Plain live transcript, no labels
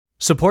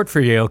Support for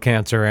Yale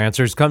Cancer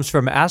Answers comes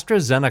from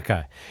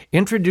AstraZeneca,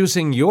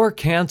 introducing Your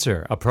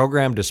Cancer, a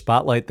program to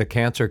spotlight the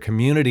cancer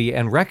community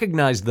and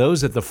recognize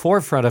those at the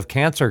forefront of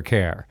cancer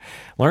care.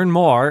 Learn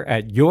more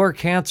at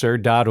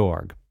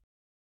yourcancer.org.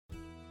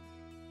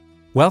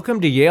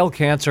 Welcome to Yale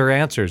Cancer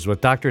Answers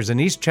with Drs.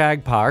 Anees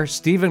Chagpar,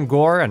 Stephen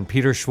Gore, and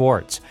Peter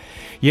Schwartz.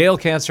 Yale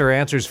Cancer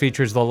Answers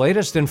features the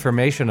latest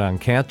information on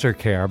cancer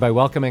care by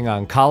welcoming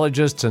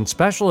oncologists and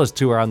specialists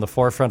who are on the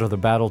forefront of the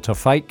battle to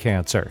fight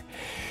cancer.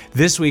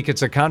 This week,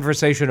 it's a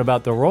conversation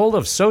about the role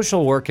of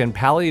social work in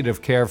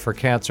palliative care for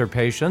cancer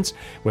patients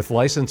with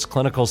licensed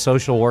clinical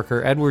social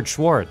worker Edward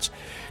Schwartz.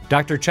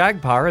 Dr.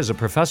 Chagpar is a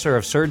professor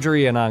of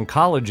surgery and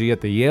oncology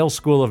at the Yale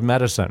School of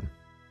Medicine.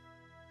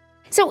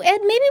 So, Ed,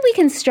 maybe we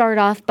can start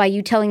off by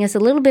you telling us a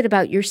little bit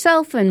about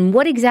yourself and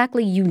what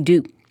exactly you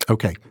do.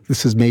 Okay.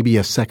 This is maybe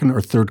a second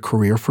or third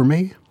career for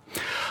me.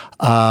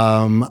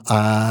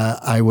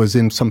 I was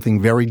in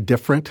something very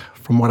different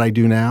from what I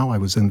do now. I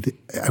was in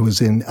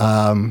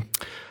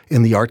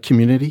the art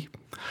community.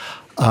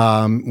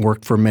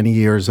 Worked for many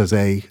years as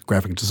a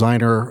graphic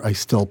designer. I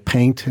still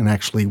paint and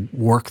actually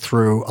work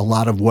through a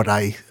lot of what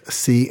I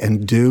see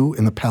and do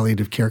in the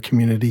palliative care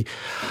community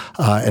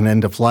and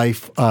end of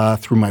life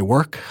through my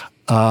work.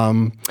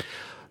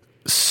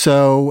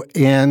 So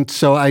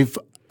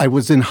I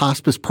was in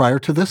hospice prior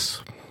to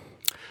this.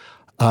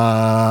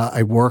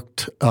 I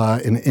worked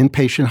in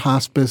inpatient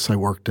hospice, I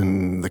worked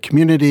in the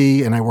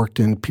community, and I worked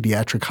in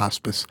pediatric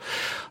hospice.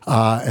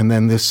 And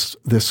then this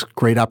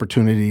great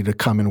opportunity to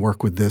come and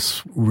work with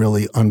this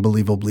really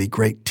unbelievably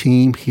great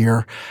team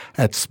here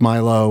at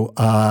Smilo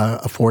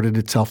afforded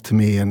itself to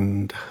me,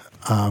 and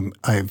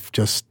I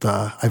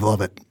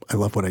love it. I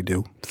love what I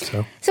do.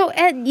 So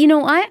Ed,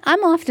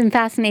 I'm often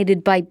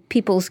fascinated by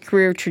people's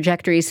career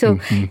trajectories. So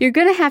you're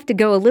going to have to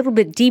go a little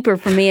bit deeper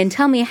for me and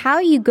tell me how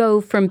you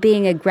go from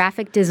being a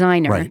graphic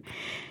designer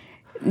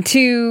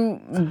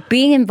to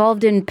being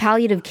involved in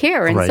palliative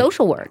care and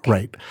social work.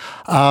 Right.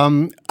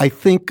 I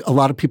think a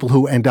lot of people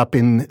who end up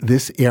in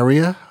this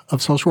area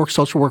of social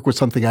work was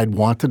something I'd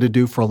wanted to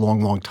do for a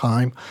long, long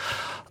time.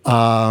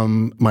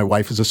 My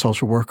wife is a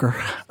social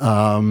worker.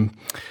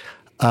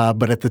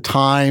 But at the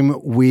time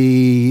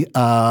we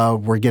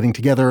were getting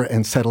together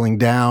and settling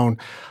down,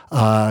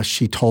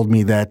 she told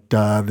me that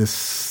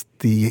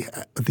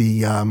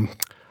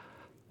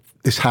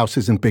this house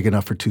isn't big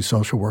enough for two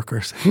social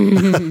workers.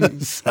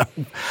 So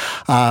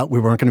we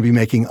weren't going to be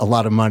making a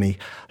lot of money.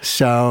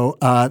 So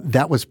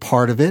that was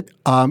part of it.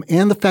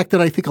 And the fact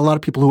that I think a lot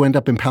of people who end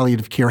up in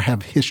palliative care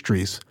have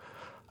histories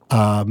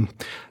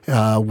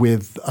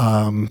with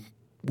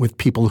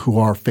people who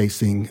are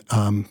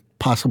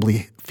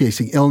possibly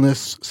facing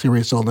illness,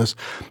 serious illness,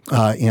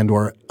 and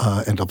or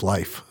end of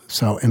life.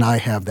 And I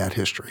have that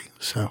history.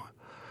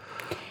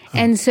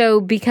 And so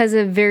because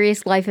of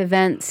various life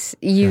events,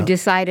 you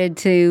decided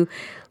to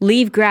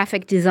leave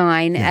graphic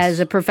design as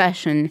a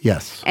profession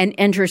and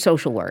enter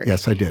social work.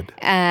 Yes, I did.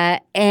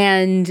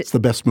 And it's the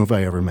best move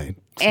I ever made.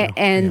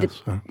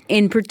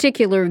 In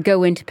particular,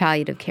 go into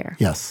palliative care.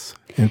 Yes,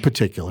 in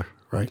particular,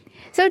 right.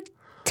 So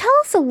tell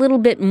us a little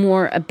bit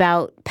more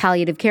about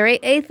palliative care.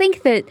 I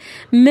think that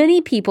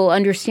many people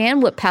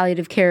understand what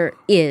palliative care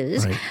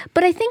is,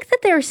 but I think that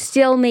there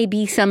still may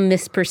be some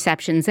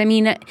misperceptions. I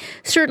mean,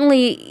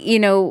 certainly,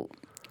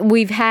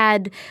 we've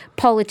had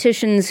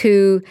politicians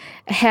who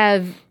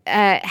have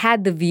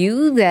had the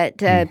view that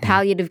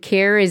palliative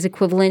care is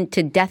equivalent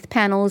to death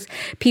panels.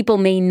 People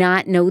may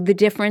not know the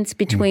difference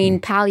between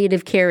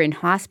palliative care and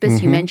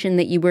hospice. You mentioned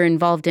that you were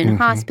involved in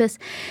hospice.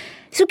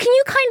 So can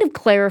you kind of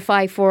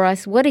clarify for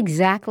us what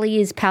exactly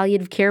is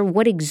palliative care?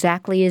 What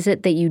exactly is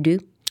it that you do?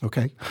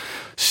 Okay.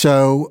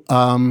 So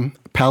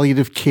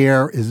palliative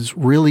care is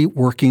really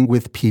working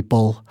with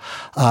people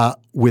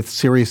with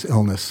serious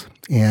illness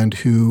and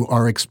who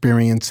are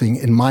experiencing,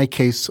 in my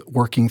case,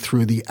 working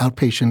through the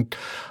outpatient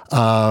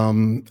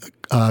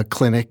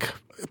clinic,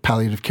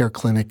 palliative care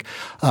clinic.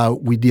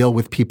 We deal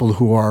with people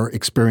who are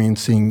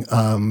experiencing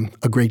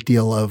a great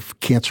deal of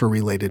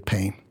cancer-related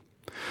pain.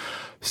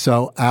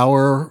 So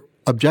our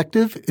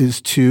objective is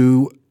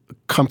to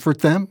comfort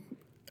them,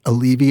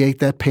 alleviate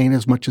that pain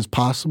as much as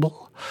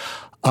possible,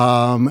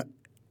 and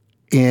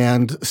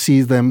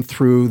see them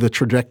through the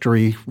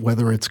trajectory,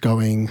 whether it's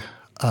going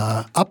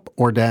up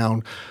or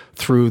down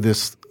through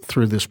this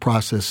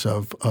process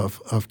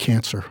of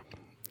cancer.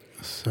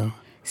 So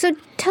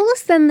tell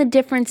us then the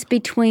difference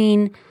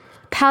between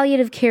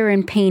palliative care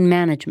and pain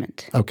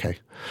management. Okay.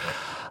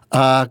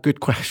 Good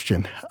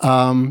question.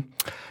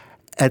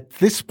 At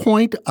this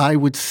point, I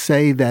would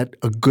say that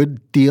a good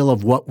deal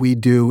of what we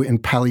do in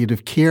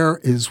palliative care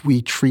is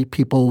we treat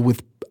people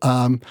with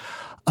pain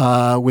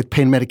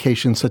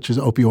medications such as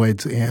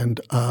opioids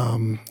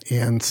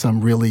and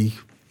some really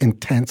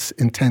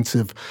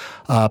intensive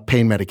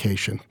pain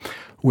medication.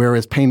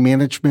 Whereas pain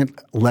management,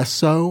 less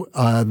so.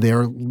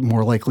 They're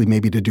more likely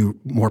maybe to do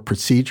more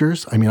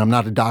procedures. I mean, I'm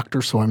not a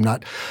doctor, so I'm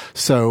not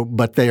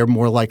but they are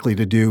more likely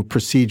to do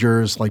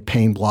procedures like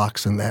pain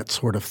blocks and that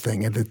sort of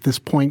thing. And at this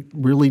point,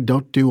 really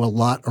don't do a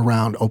lot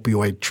around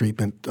opioid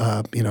treatment,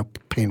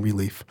 pain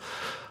relief.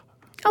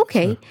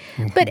 Okay.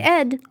 But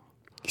Ed,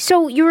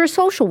 so you're a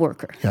social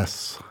worker.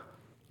 Yes.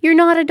 You're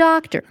not a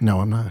doctor. No,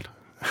 I'm not.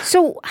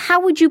 So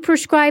how would you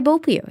prescribe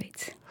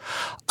opioids?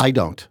 I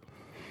don't.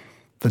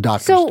 The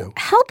doctors do. do. So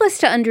help us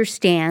to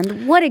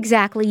understand what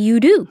exactly you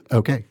do.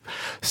 Okay.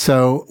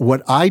 So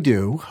what I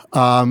do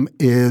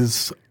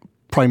is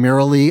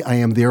primarily I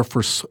am there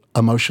for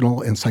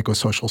emotional and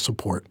psychosocial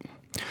support.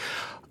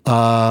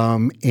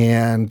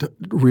 And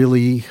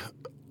really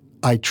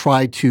I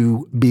try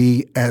to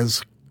be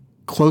as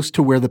close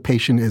to where the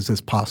patient is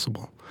as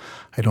possible.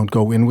 I don't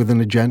go in with an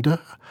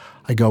agenda.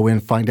 I go in,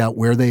 find out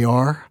where they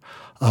are,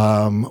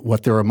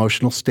 what their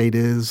emotional state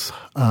is,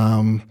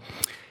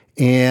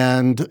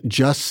 and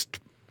just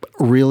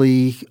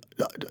really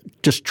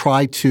just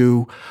try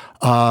to,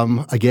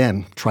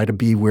 try to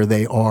be where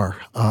they are.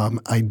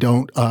 I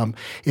don't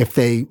if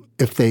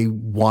they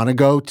want to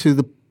go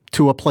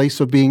to a place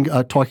of being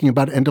talking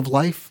about end of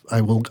life,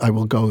 I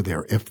will go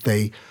there. If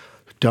they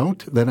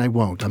don't, then I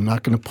won't. I'm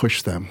not going to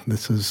push them.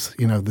 This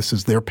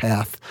is their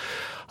path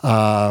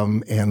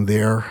and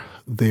their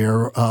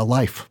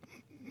life.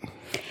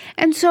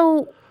 And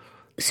so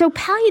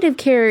palliative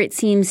care, it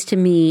seems to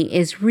me,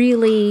 is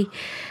really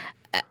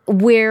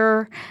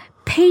where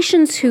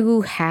patients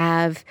who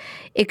have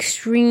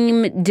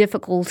extreme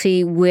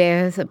difficulty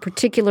with a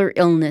particular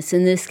illness,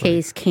 in this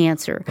case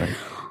cancer,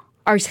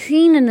 are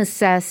seen and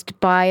assessed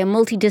by a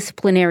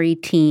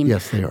multidisciplinary team.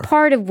 Yes, they are.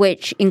 Part of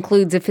which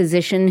includes a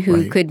physician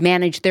who could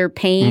manage their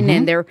pain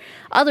and their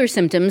other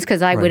symptoms,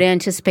 because I would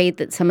anticipate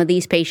that some of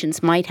these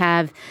patients might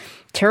have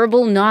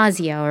terrible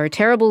nausea or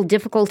terrible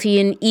difficulty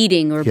in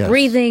eating or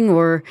breathing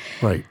or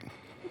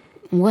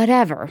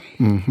whatever.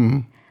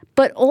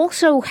 But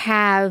also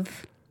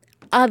have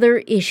other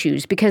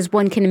issues, because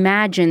one can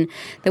imagine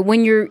that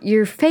when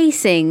you're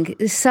facing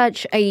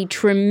such a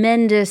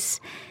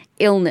tremendous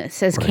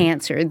illness as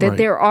cancer, that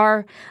there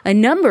are a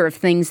number of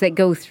things that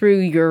go through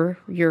your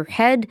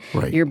head,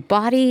 your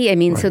body. I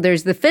mean, so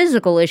there's the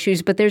physical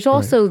issues, but there's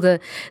also the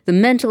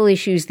mental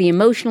issues, the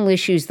emotional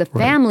issues, the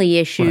family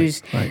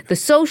issues, the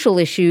social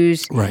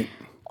issues,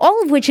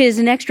 all of which is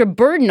an extra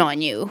burden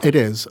on you. It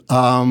is,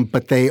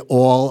 but they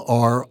all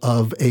are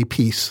of a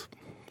piece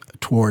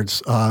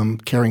towards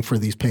caring for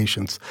these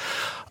patients.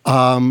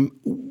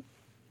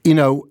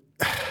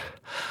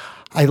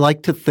 I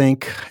like to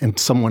think, and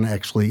someone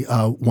actually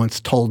once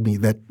told me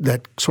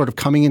that sort of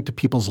coming into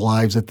people's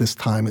lives at this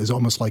time is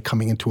almost like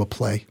coming into a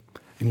play,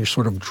 and you're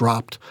sort of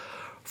dropped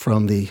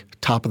from the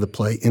top of the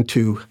play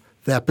into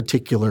that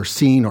particular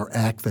scene or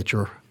act that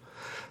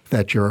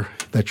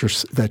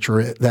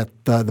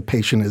the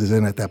patient is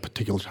in at that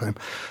particular time.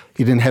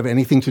 You didn't have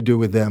anything to do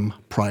with them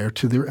prior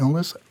to their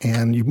illness,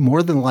 and you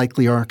more than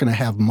likely aren't going to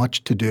have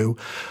much to do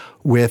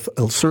with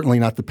certainly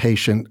not the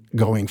patient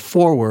going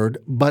forward,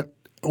 but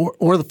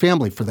or the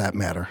family for that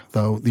matter,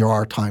 though there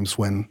are times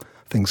when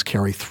things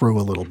carry through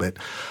a little bit.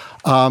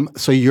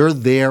 So you're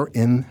there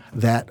in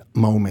that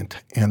moment,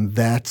 and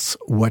that's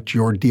what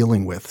you're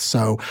dealing with.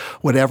 So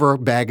whatever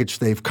baggage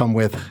they've come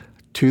with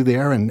to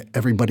there, and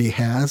everybody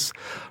has,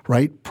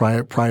 right,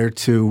 prior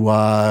to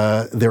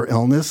their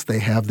illness, they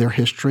have their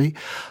history.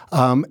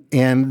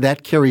 And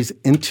that carries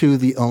into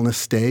the illness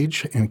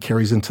stage and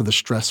carries into the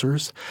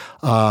stressors.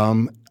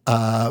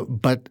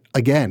 But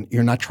again,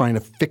 you're not trying to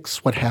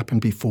fix what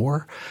happened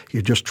before.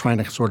 You're just trying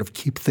to sort of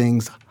keep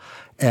things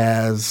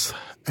as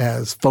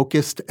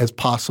focused as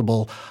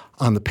possible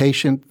on the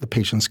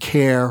patient's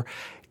care,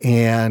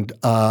 and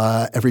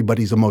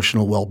everybody's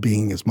emotional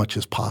well-being as much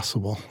as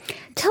possible.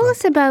 Tell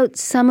us about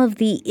some of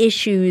the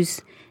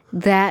issues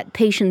that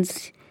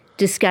patients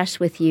discuss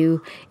with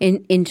you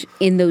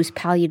in those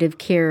palliative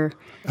care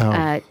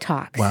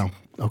talks. Wow.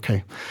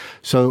 Okay.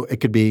 So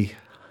it could be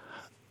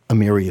a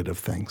myriad of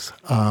things.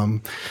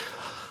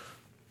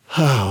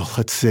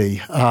 Let's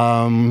see.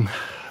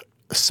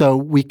 So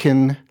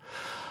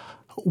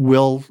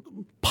we'll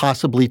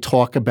possibly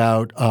talk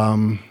about,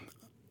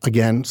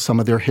 again, some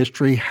of their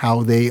history,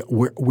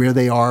 where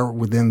they are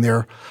within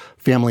their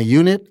family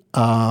unit,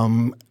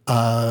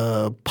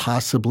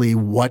 possibly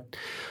what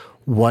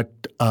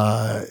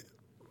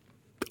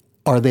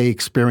are they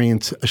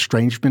experience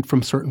estrangement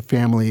from certain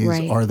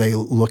families? Are they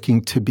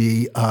looking to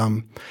be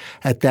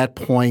at that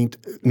point,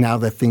 now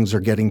that things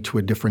are getting to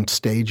a different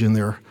stage in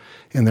their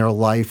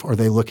life, are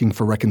they looking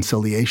for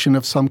reconciliation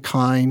of some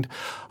kind?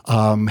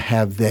 Do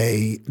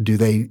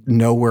they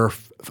know where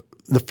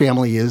the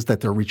family is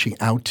that they're reaching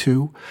out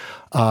to?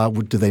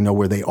 Do they know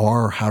where they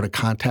are or how to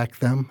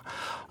contact them?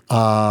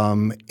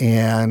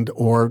 And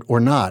or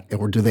not?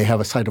 Or do they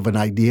have a sight of an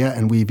idea?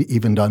 And we've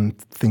even done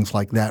things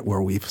like that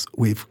where we've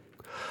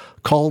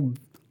called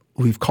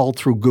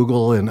through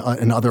Google and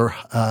other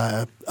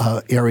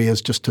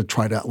areas just to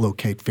try to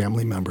locate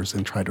family members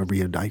and try to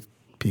reunite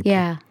people.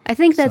 Yeah. I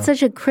think that's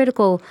such a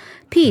critical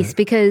piece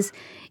because,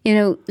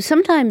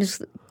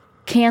 sometimes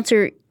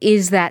cancer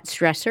is that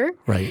stressor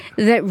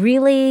that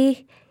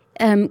really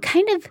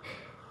kind of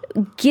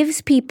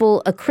gives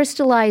people a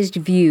crystallized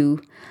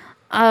view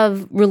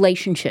of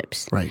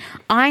relationships. Right.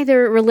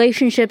 Either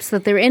relationships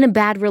that they're in a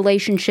bad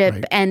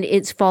relationship and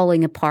it's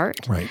falling apart.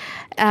 Right.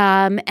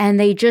 And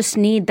they just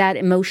need that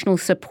emotional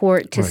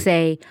support to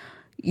say,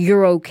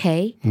 you're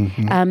okay.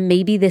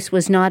 Maybe this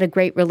was not a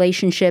great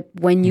relationship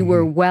when you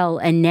were well,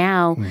 and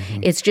now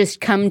it's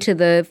just come to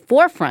the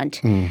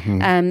forefront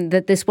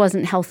that this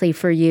wasn't healthy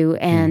for you,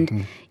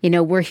 and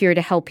we're here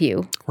to help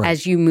you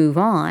as you move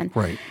on.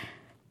 Right.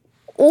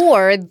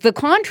 Or the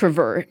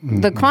contra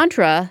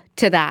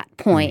to that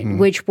point,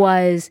 which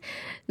was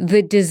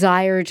the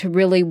desire to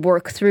really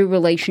work through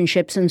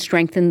relationships and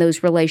strengthen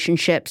those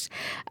relationships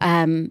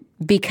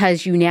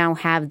because you now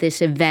have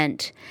this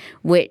event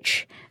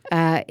which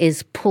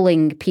is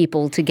pulling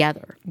people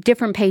together.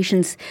 Different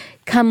patients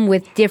come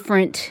with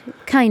different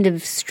kind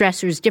of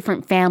stressors,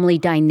 different family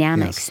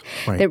dynamics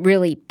that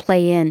really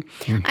play in.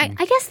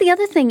 I guess the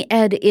other thing,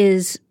 Ed,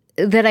 is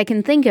that I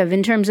can think of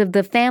in terms of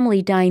the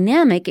family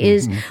dynamic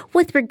is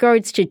with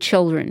regards to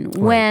children,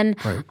 when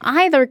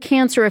either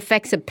cancer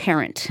affects a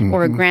parent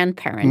or a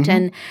grandparent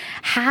and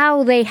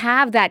how they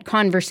have that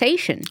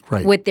conversation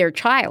with their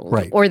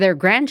child or their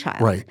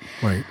grandchild.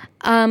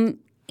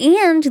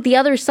 And the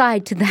other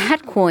side to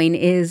that coin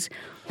is,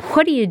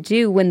 what do you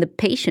do when the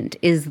patient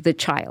is the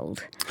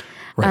child?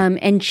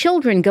 And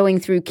children going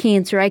through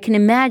cancer, I can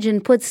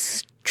imagine,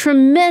 puts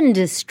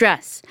tremendous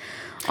stress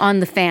on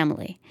the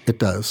family. It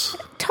does.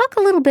 Talk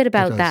a little bit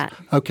about that.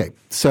 Okay,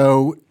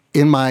 so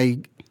in my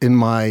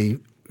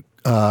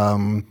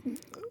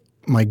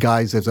my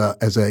guise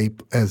as a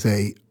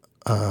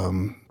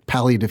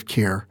palliative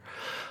care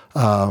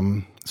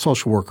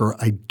social worker,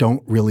 I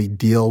don't really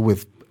deal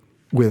with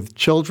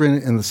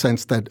children in the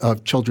sense that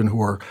of children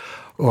who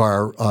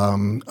are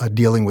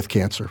dealing with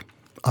cancer.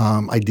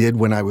 I did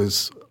when I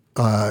was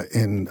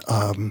in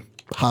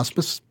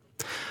hospice.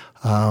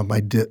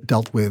 I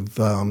dealt with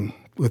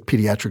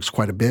pediatrics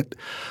quite a bit.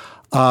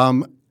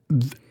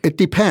 It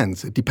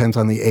depends. It depends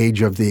on the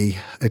age of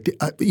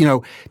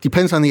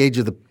depends on the age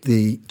of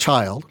the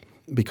child,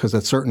 because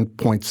at certain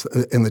points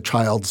in the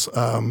child's,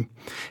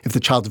 if the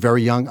child's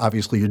very young,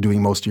 obviously you're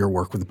doing most of your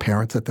work with the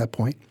parents at that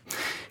point.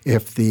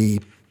 If the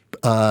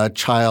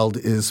child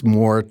is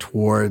more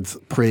towards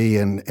pre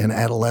and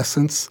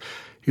adolescence,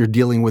 you're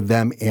dealing with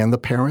them and the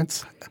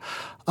parents.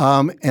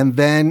 And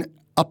then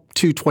up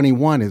to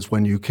 21 is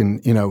when you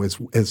can,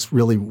 is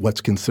really what's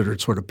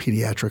considered sort of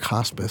pediatric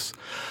hospice.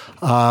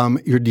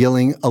 You're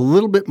dealing a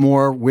little bit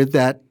more with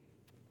that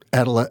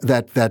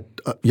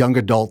young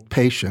adult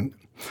patient,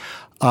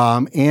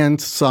 and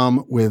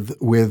some with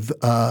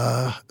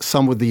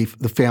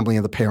the family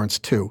and the parents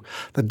too.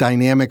 The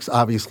dynamics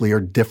obviously are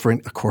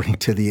different according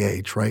to the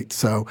age, right?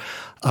 So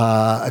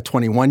a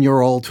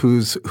 21-year-old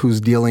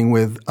who's dealing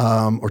with,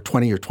 or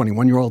 20 or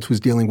 21-year-old who's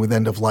dealing with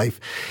end of life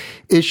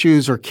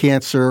issues or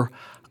cancer,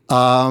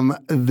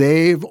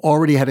 they've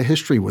already had a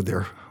history with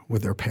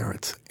their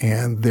parents,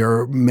 and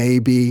there may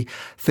be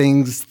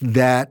things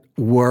that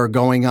were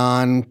going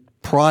on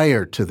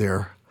prior to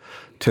their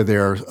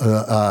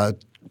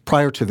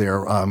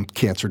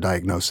cancer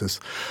diagnosis.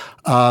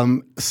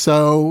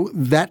 So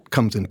that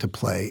comes into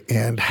play,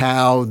 and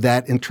how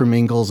that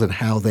intermingles, and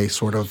how they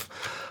sort of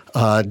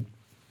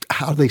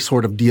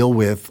deal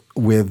with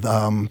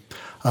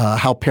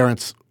how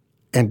parents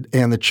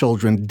and the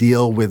children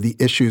deal with the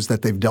issues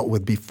that they've dealt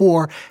with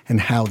before,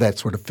 and how that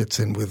sort of fits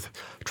in with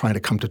trying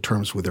to come to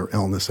terms with their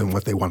illness and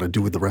what they want to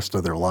do with the rest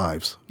of their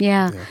lives.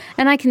 Yeah.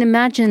 And I can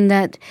imagine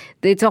that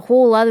it's a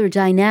whole other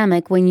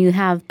dynamic when you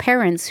have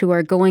parents who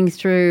are going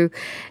through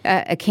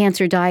a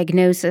cancer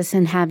diagnosis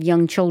and have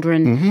young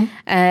children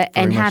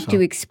and have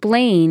to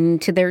explain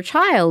to their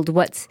child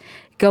what's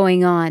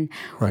going on.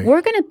 Right.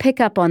 We're going to pick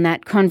up on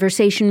that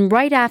conversation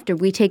right after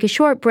we take a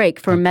short break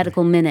for a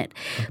medical minute.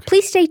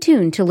 Please stay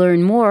tuned to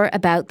learn more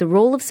about the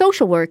role of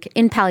social work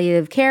in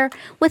palliative care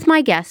with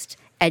my guest,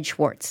 Ed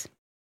Schwartz.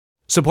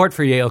 Support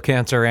for Yale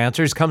Cancer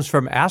Answers comes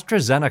from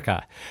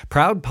AstraZeneca,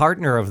 proud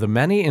partner of the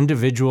many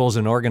individuals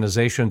and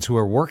organizations who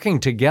are working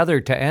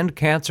together to end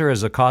cancer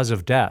as a cause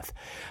of death.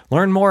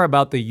 Learn more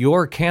about the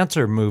Your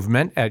Cancer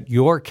movement at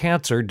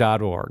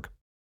yourcancer.org.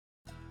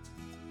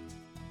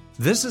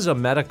 This is a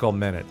medical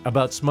minute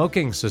about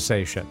smoking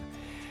cessation.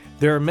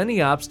 There are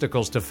many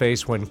obstacles to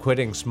face when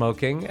quitting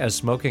smoking, as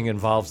smoking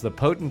involves the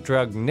potent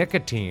drug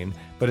nicotine,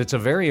 but it's a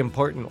very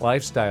important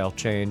lifestyle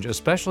change,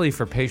 especially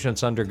for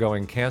patients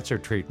undergoing cancer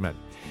treatment.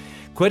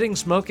 Quitting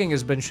smoking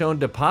has been shown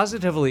to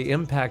positively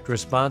impact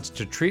response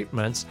to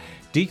treatments,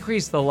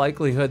 decrease the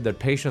likelihood that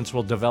patients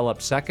will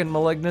develop second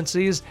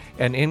malignancies,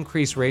 and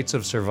increase rates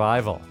of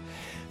survival.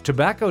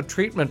 Tobacco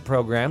treatment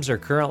programs are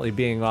currently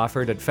being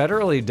offered at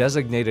federally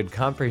designated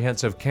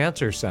comprehensive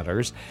cancer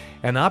centers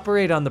and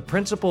operate on the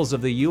principles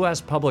of the U.S.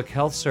 Public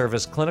Health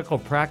Service clinical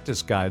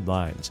practice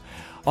guidelines.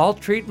 All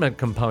treatment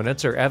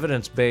components are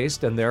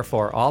evidence-based, and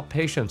therefore all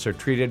patients are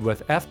treated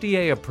with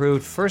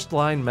FDA-approved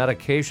first-line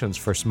medications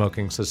for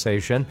smoking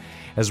cessation,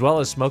 as well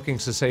as smoking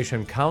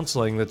cessation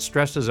counseling that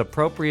stresses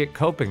appropriate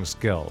coping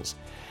skills.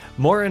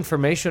 More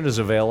information is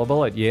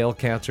available at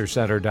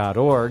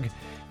yalecancercenter.org.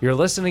 You're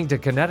listening to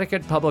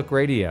Connecticut Public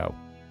Radio.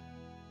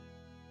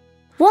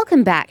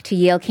 Welcome back to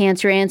Yale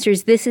Cancer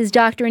Answers. This is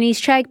Dr.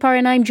 Anees Chagpar,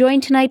 and I'm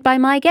joined tonight by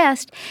my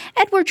guest,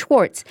 Edward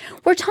Schwartz.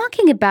 We're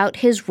talking about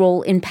his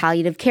role in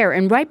palliative care.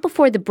 And right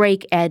before the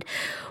break, Ed,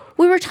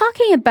 we were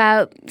talking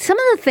about some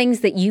of the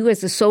things that you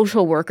as a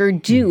social worker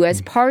do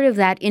as part of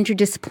that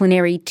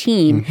interdisciplinary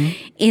team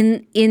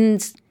in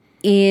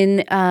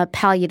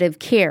palliative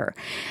care.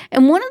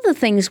 And one of the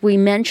things we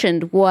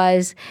mentioned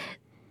was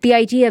the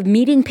idea of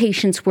meeting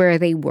patients where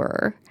they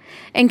were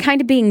and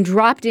kind of being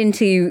dropped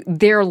into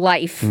their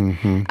life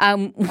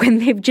when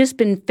they've just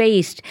been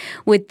faced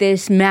with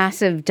this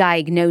massive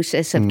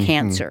diagnosis of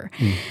cancer.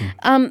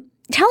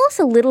 Tell us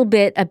a little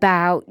bit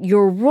about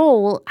your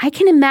role. I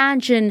can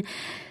imagine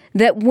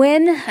that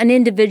when an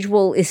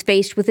individual is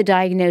faced with a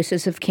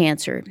diagnosis of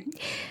cancer,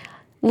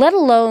 let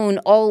alone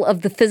all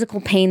of the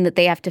physical pain that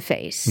they have to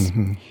face,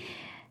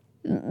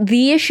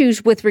 the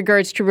issues with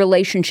regards to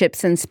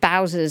relationships and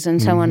spouses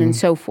and so on and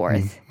so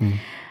forth,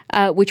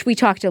 which we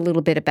talked a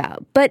little bit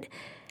about. But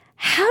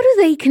how do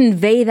they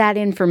convey that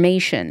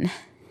information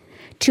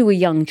to a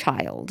young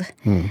child?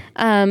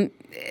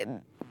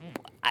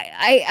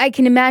 I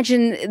can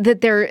imagine that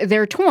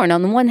they're torn.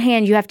 On the one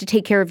hand, you have to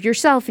take care of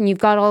yourself, and you've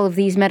got all of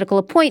these medical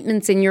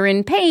appointments, and you're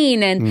in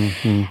pain,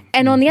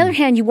 and on the other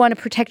hand, you want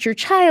to protect your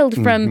child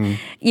from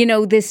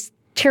this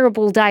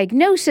terrible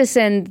diagnosis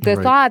and the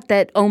thought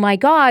that, oh my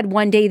God,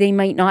 one day they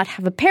might not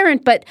have a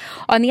parent. But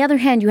on the other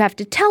hand, you have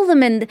to tell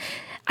them, and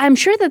I'm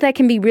sure that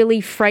can be really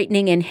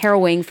frightening and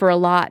harrowing for a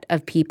lot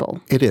of people.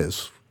 It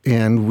is.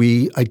 And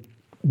we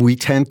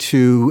tend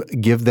to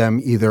give them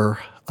either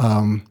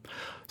some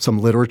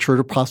literature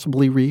to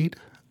possibly read,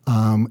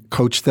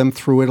 coach them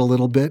through it a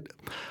little bit,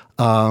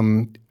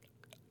 and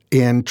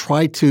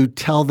try to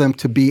tell them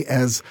to be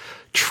as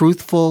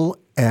truthful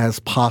as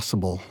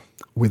possible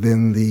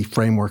within the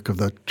framework of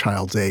the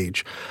child's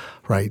age,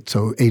 right?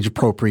 So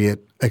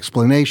age-appropriate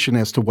explanation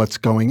as to what's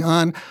going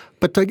on.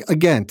 But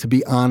again, to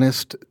be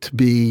honest, to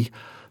be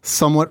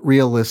somewhat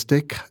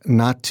realistic,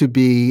 not to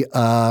be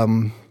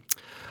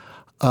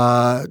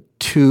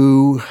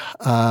too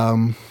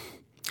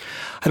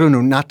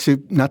not to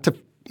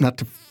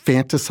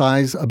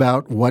fantasize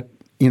about what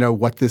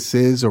this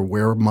is or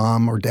where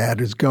mom or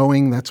dad is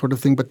going, that sort of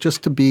thing, but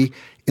just to be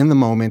in the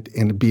moment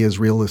and to be as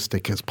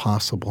realistic as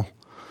possible.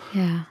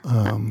 Yeah.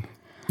 I'm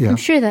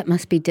sure that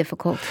must be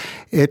difficult.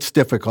 It's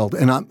difficult.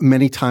 And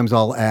many times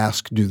I'll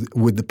ask,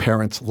 would the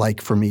parents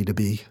like for me to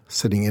be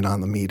sitting in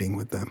on the meeting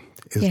with them?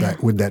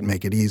 Would that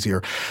make it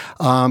easier?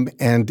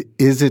 And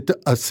is it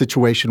a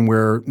situation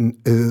where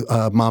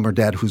mom or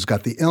dad who's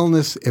got the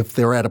illness, if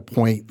they're at a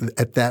point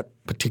at that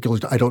particular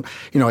 –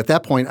 at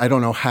that point I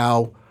don't know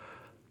how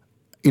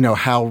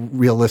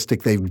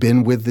realistic they've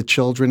been with the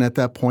children at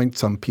that point.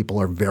 Some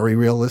people are very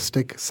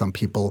realistic. Some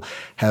people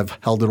have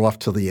held it off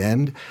till the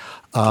end.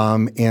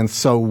 And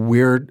so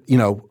where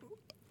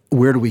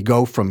do we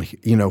go from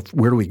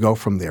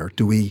there?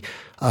 Do we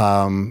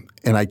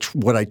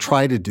what I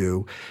try to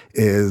do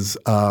is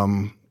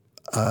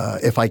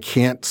if I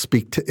can't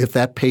speak to – if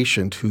that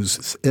patient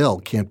who's ill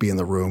can't be in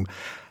the room,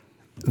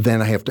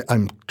 then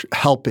I'm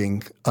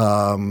helping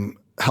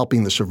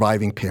the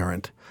surviving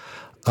parent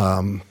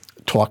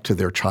talk to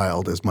their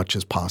child as much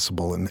as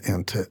possible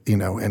and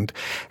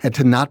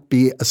to not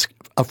be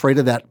afraid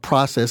of that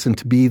process and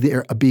to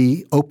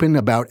be open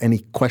about any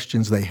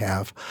questions they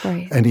have,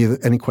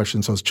 any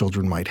questions those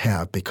children might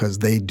have, because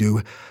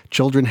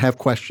children have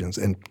questions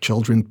and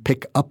children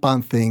pick up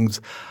on things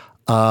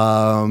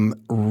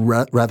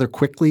rather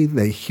quickly.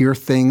 They hear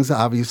things.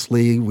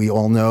 Obviously, we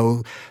all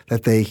know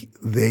that they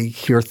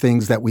hear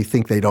things that we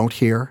think they don't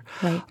hear.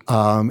 Right.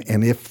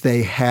 And if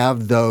they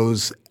have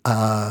those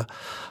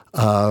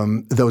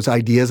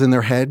ideas in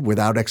their head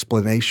without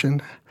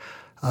explanation,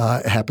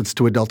 it happens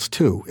to adults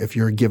too. If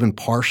you're given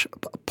part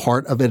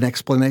of an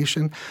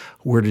explanation,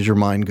 where does your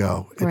mind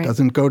go? It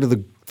doesn't go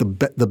to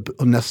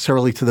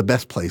necessarily to the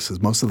best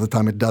places. Most of the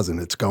time, it doesn't.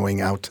 It's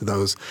going out to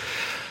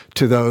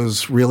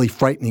those really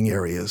frightening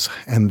areas,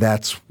 and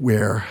that's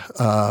where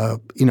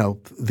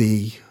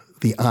the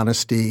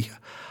honesty,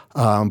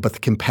 but the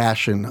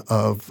compassion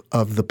of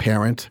the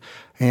parent.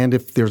 And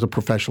if there's a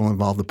professional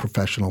involved, the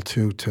professional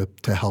too,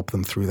 to help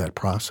them through that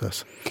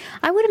process.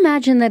 I would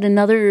imagine that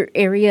another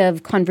area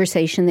of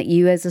conversation that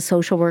you as a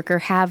social worker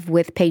have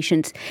with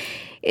patients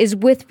is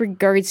with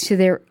regards to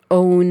their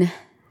own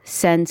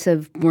sense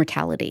of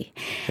mortality.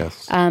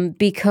 Yes.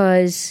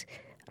 Because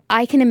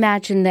I can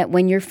imagine that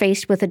when you're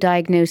faced with a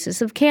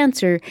diagnosis of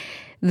cancer,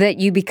 that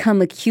you become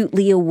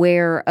acutely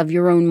aware of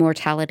your own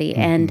mortality.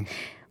 And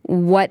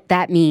what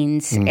that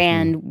means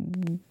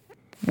and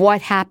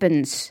what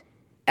happens.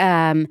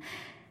 And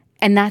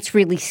that's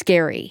really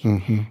scary.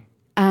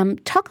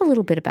 Talk a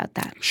little bit about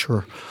that.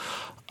 Sure.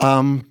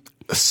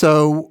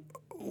 So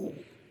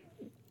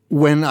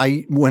when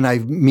I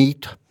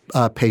meet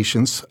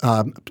patients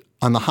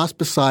on the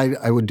hospice side,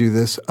 I would do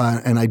this,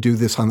 and I do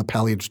this on the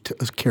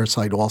palliative care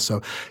side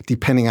also,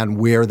 depending on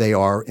where they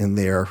are in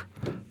their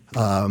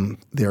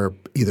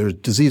either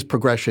disease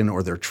progression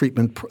or their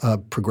treatment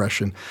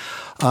progression.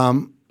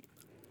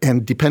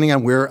 And depending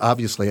on where,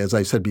 obviously, as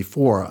I said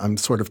before, I'm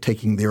sort of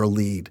taking their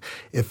lead.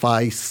 If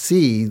I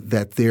see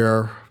that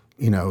they're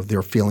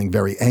feeling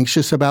very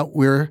anxious about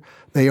where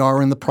they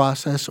are in the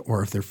process,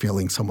 or if they're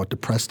feeling somewhat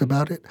depressed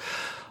about it,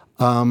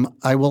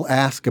 I will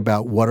ask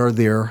about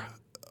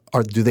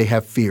do they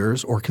have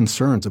fears or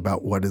concerns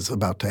about what is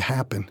about to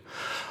happen?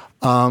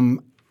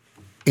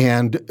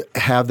 And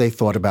have they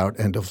thought about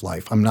end of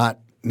life? I'm not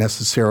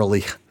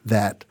necessarily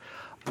that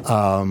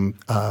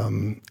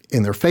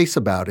in their face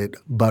about it,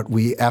 but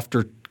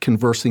after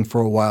conversing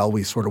for a while,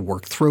 we sort of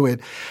work through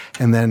it.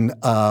 And then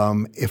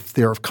if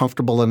they're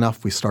comfortable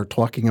enough, we start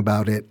talking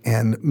about it.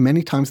 And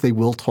many times they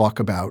will talk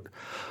about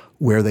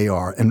where they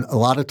are. And a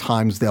lot of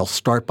times they'll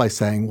start by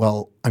saying,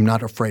 well, I'm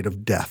not afraid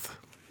of death.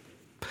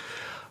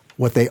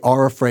 What they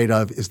are afraid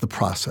of is the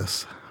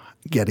process,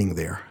 getting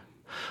there.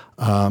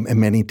 And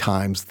many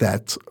times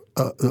that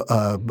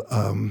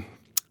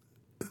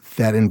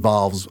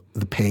involves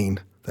the pain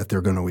that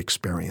they're going to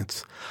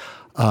experience.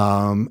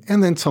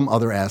 And then some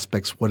other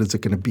aspects. What is it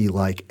going to be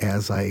like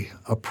as I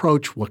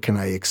approach? What can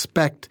I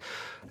expect?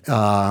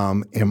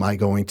 Am I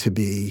going to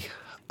be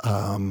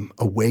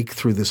awake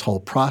through this whole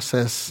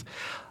process?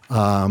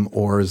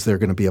 Or is there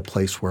going to be a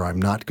place where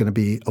I'm not going to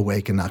be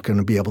awake and not going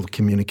to be able to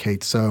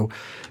communicate? So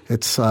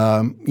it's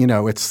a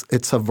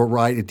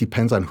variety. It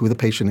depends on who the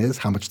patient is,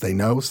 how much they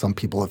know. Some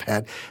people have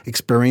had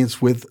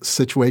experience with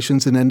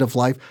situations in end of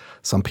life.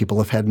 Some people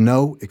have had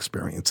no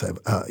experience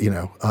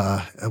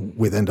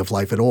with end of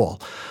life at all.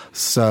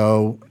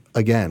 So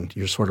again,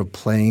 you're sort of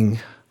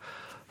playing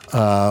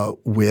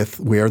with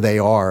where they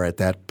are at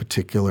that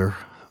particular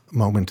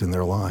moment in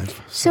their life.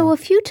 So a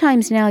few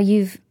times now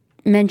you've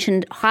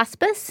mentioned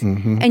hospice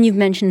and you've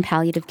mentioned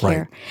palliative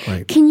care.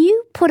 Right. Can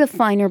you put a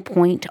finer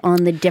point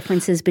on the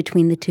differences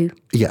between the two?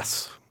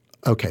 Yes.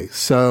 Okay.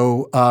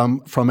 So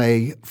from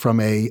a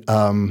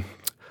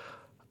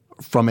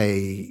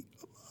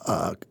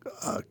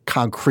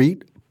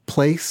concrete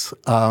place,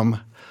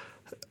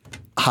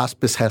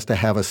 hospice has to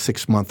have a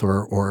 6-month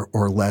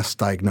or less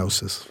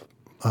diagnosis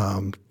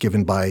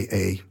given by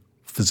a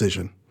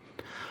physician.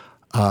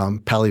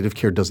 Palliative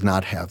care does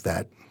not have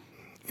that.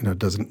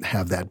 Doesn't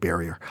have that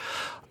barrier.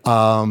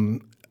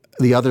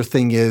 The other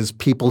thing is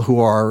people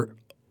who are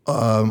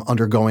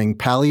undergoing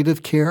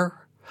palliative care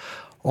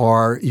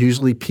are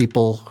usually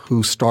people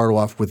who start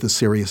off with a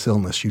serious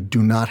illness. You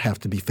do not have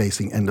to be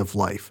facing end of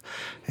life.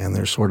 And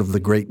there's sort of the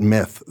great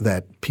myth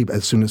that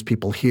as soon as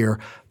people hear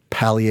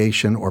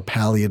palliation or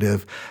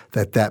palliative,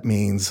 that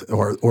means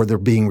or they're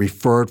being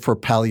referred for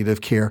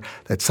palliative care,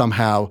 that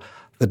somehow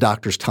the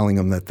doctor's telling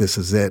them that this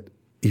is it.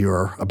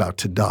 You're about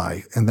to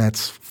die, and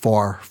that's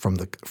far from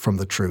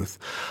the truth.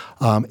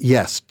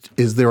 Yes,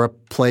 is there a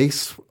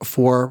place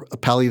for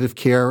palliative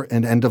care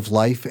and end of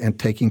life and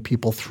taking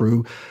people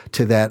through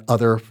to that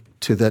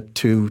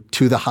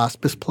to the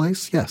hospice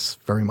place? Yes,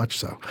 very much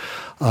so,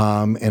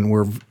 and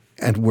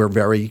we're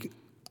very,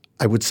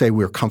 I would say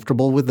we're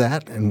comfortable with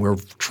that, and we're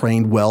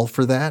trained well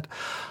for that.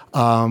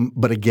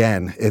 But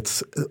again,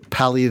 it's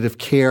palliative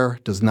care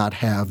does not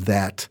have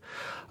that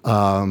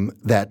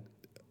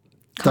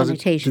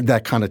connotation.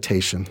 That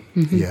connotation,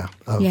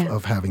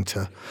 of having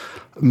to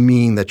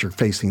mean that you're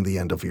facing the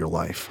end of your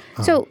life.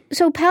 So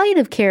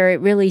palliative care, it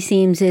really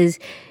seems, is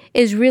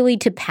really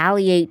to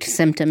palliate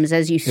symptoms,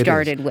 as you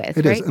started with,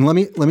 It right? is. And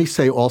let me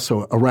say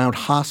also around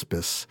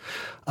hospice,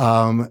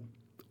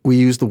 we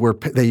use the word.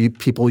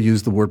 People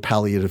use the word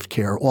palliative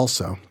care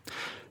also,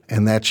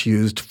 and that's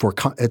used for.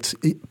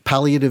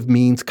 Palliative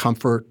means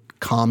comfort.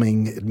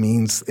 Calming, it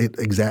means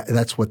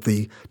that's what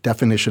the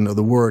definition of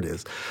the word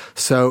is.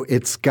 So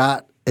it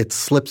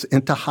slips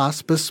into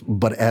hospice,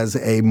 but as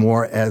an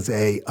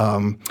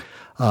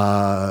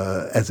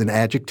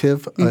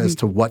adjective as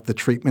to what the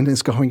treatment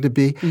is going to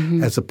be,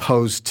 as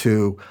opposed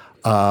to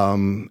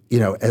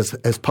as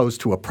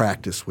opposed to a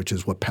practice, which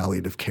is what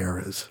palliative care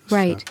is.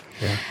 Right.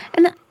 So, yeah.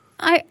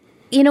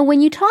 And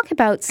when you talk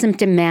about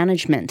symptom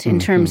management in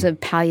terms of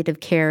palliative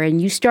care,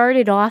 and you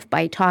started off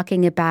by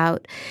talking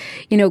about,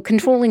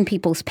 controlling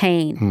people's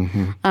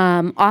pain,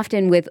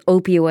 often with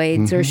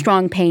opioids or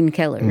strong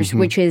painkillers,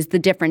 which is the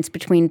difference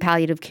between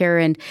palliative care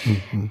and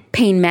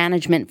pain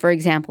management, for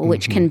example,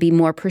 which can be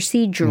more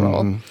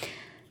procedural.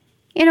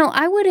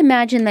 I would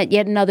imagine that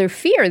yet another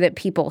fear that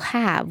people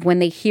have when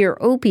they hear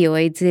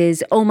opioids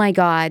is, oh my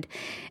God,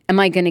 am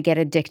I going to get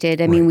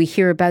addicted? I mean, we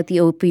hear about the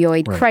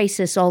opioid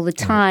crisis all the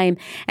time,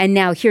 and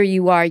now here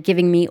you are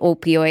giving me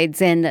opioids,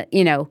 and,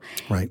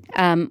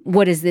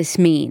 what does this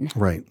mean?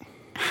 Right.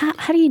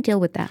 How do you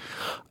deal with that?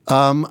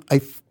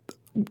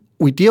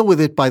 we deal with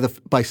it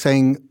by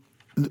saying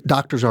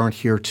doctors aren't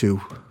here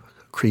to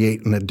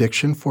create an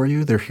addiction for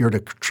you. They're here to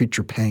treat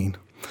your pain.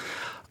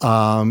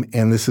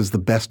 And this is the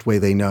best way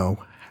they know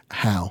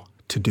how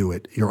to do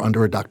it. You're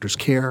under a doctor's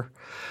care.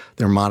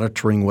 They're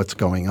monitoring what's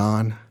going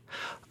on.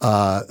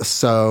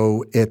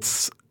 So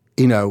it's,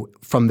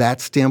 from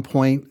that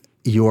standpoint,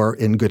 you're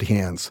in good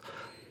hands.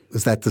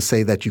 Is that to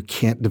say that you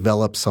can't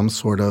develop some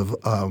sort of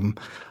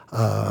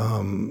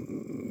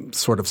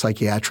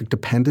psychiatric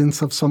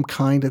dependence of some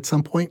kind at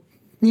some point?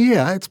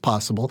 Yeah, it's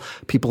possible.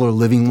 People are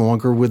living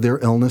longer with their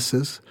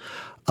illnesses,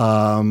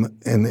 and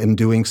in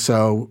doing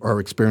so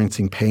are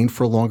experiencing pain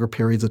for longer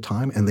periods of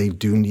time, and they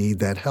do need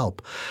that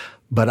help.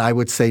 But I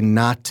would say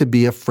not to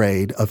be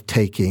afraid of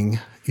taking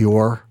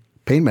your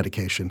pain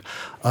medication.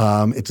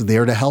 It's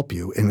there to help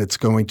you, and it's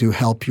going to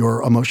help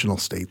your emotional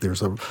state.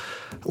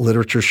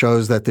 Literature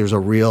shows that there's a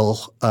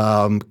real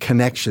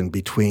connection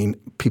between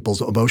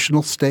people's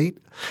emotional state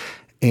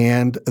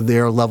and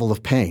their level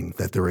of pain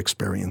that they're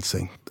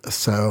experiencing.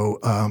 So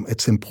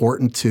it's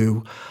important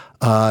to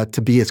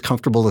be as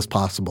comfortable as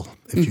possible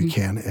if you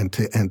can, and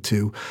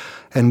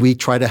we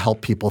try to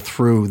help people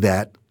through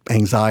that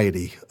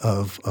anxiety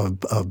of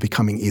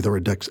becoming either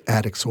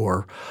addicts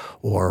or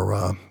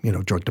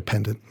drug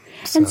dependent.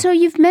 And so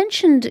you've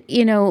mentioned,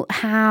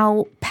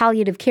 how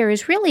palliative care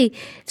is really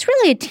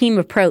a team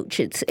approach.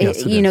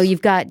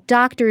 You've got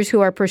doctors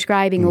who are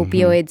prescribing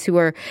opioids who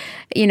are,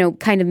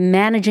 kind of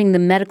managing the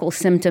medical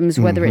symptoms,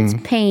 whether it's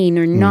pain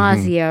or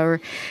nausea or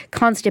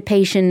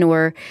constipation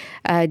or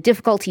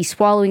difficulty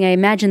swallowing. I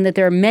imagine that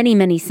there are many,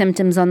 many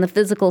symptoms on the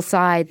physical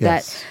side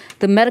that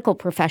the medical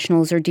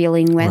professionals are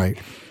dealing with. Right.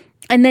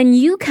 And then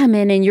you come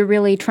in and you're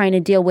really trying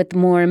to deal with the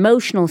more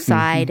emotional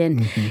side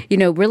and,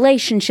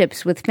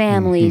 relationships with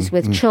families,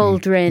 with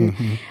children,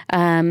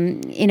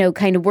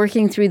 kind of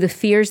working through the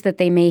fears that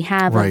they may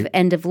have of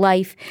end of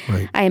life.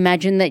 Right. I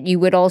imagine that you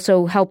would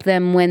also help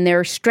them when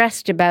they're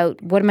stressed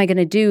about what am I going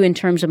to do in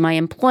terms of my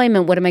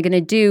employment? What am I going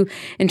to do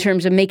in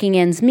terms of making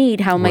ends meet?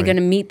 How am I going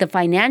to meet the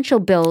financial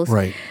bills?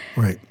 Right.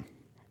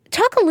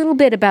 Talk a little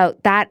bit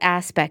about that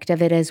aspect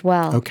of it as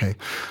well. Okay.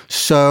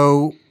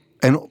 So,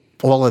 and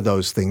all of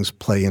those things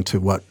play into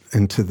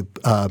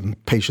the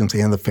patients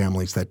and the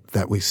families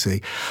that we see,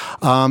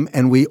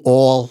 and we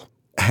all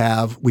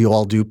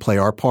do play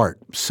our part.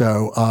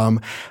 So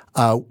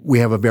we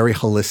have a very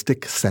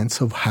holistic sense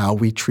of how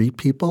we treat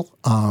people,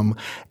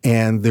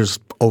 and there's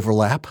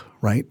overlap,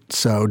 right?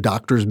 So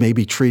doctors may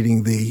be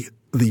treating the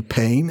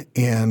pain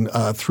and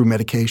through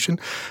medication,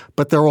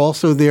 but they're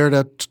also there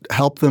to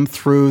help them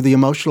through the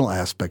emotional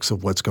aspects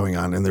of what's going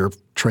on, and they're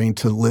trained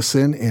to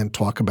listen and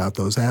talk about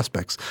those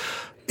aspects.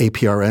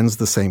 APRN's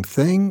the same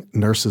thing.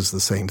 Nurses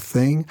the same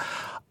thing.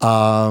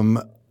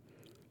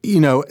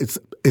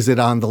 Is it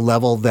on the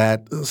level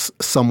that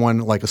someone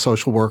like a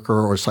social worker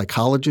or a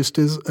psychologist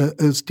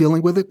is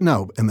dealing with it?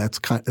 No, and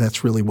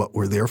that's really what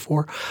we're there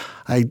for.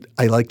 I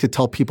like to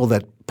tell people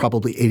that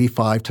probably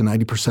 85 to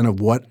 90% of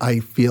what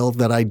I feel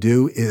that I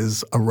do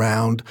is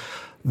around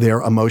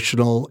their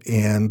emotional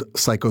and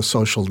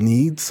psychosocial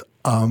needs.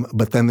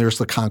 But then there's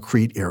the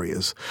concrete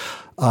areas,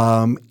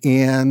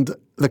 and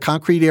the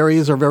concrete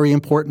areas are very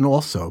important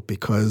also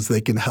because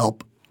they can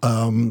help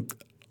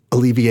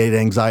alleviate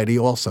anxiety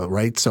also,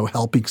 right? So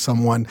helping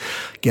someone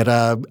get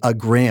a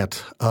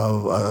grant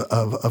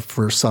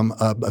for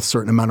a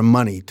certain amount of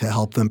money to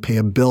help them pay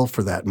a bill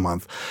for that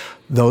month.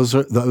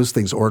 Those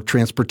things, or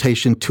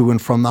transportation to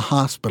and from the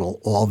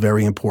hospital, all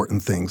very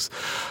important things.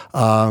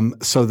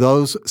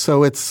 So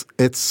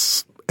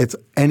it's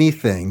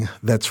anything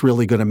that's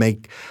really going to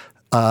make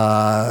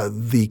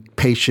the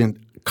patient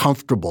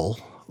comfortable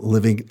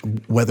living,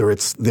 whether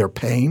it's their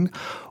pain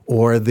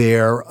or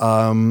their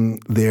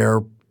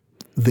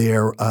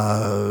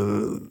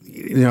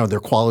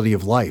quality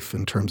of life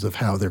in terms of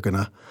how they're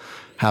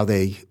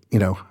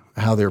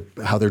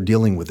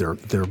dealing with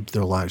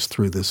their lives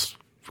through this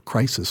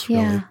crisis.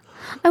 Really. Yeah,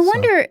 I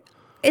wonder,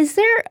 is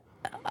there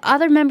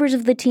other members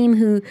of the team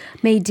who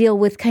may deal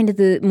with kind of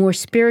the more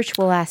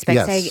spiritual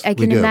aspects? Yes, I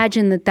can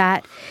imagine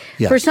that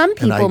for some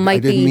people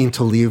might be. I didn't mean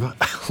to leave out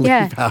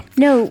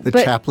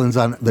chaplains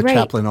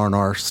chaplain on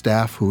our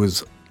staff who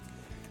is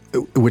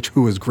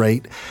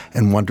great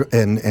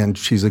and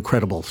she's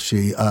incredible.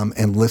 She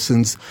and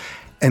listens,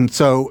 and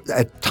so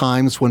at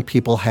times when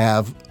people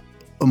have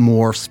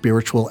more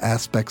spiritual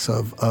aspects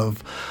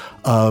of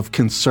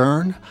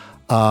concern,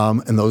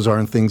 and those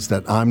aren't things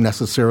that I'm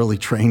necessarily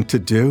trained to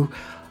do.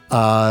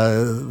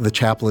 The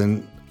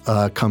chaplain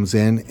comes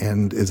in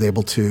and is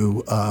able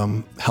to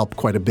help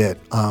quite a bit,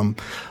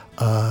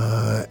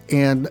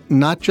 and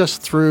not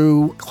just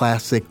through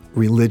classic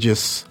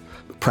religious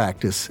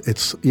practice.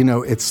 It's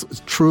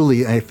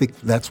truly, I think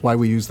that's why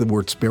we use the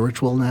word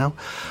spiritual now,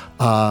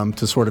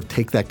 to sort of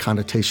take that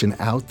connotation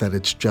out that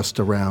it's just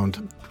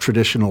around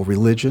traditional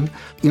religion.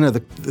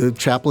 The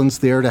chaplain's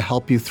there to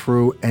help you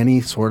through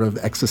any sort of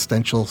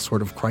existential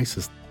sort of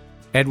crisis.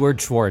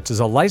 Edward Schwartz is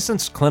a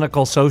licensed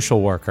clinical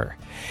social worker.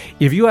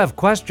 If you have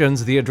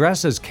questions, the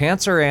address is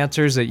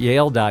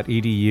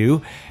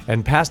canceranswers@yale.edu,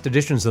 and past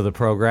editions of the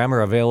program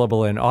are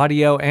available in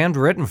audio and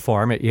written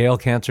form at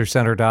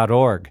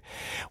yalecancercenter.org.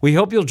 We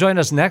hope you'll join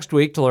us next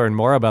week to learn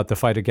more about the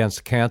fight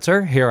against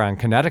cancer here on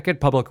Connecticut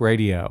Public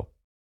Radio.